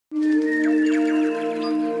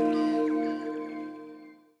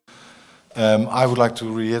I would like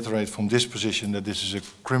to reiterate from this position that this is a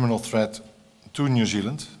criminal threat to New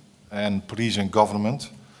Zealand, and police and government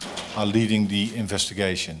are leading the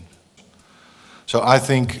investigation. So I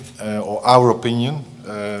think, or our opinion,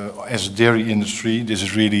 as a dairy industry, this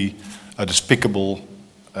is really a despicable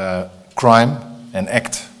crime and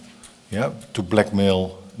act, yeah, to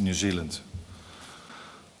blackmail New Zealand.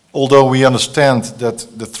 Although we understand that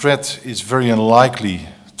the threat is very unlikely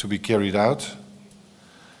to be carried out,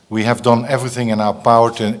 we have done everything in our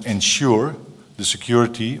power to ensure the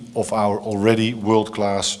security of our already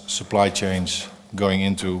world-class supply chains going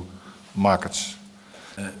into markets.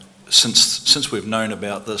 Since we've known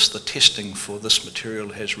about this, the testing for this material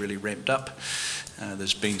has really ramped up.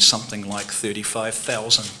 There's been something like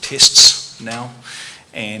 35,000 tests now,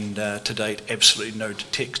 and to date absolutely no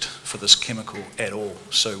detect for this chemical at all.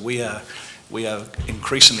 So we are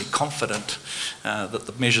increasingly confident that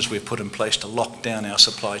the measures we've put in place to lock down our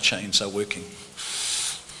supply chains are working.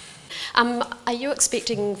 Are you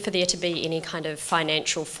expecting for there to be any kind of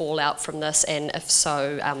financial fallout from this, and if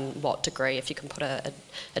so, what degree? If you can put a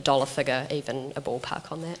dollar figure, even a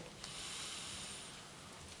ballpark on that.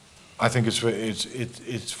 I think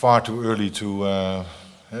it's far too early to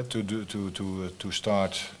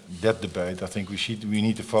start that debate. I think we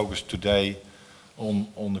need to focus today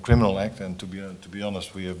on the Criminal Act, and to be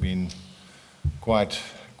honest, we have been quite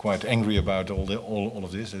angry about all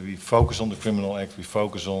of this. That we focus on the Criminal Act, we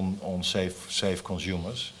focus on safe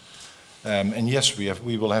consumers, and yes,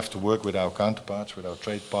 we will have to work with our counterparts, with our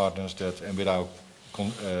trade partners, and with our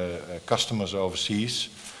customers overseas,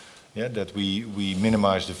 yeah, that we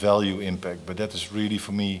minimize the value impact. But that is really,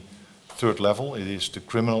 for me, third level. It is the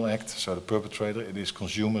Criminal Act, so the perpetrator. It is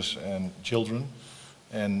consumers and children,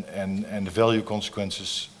 and the value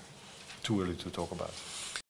consequences too early to talk about.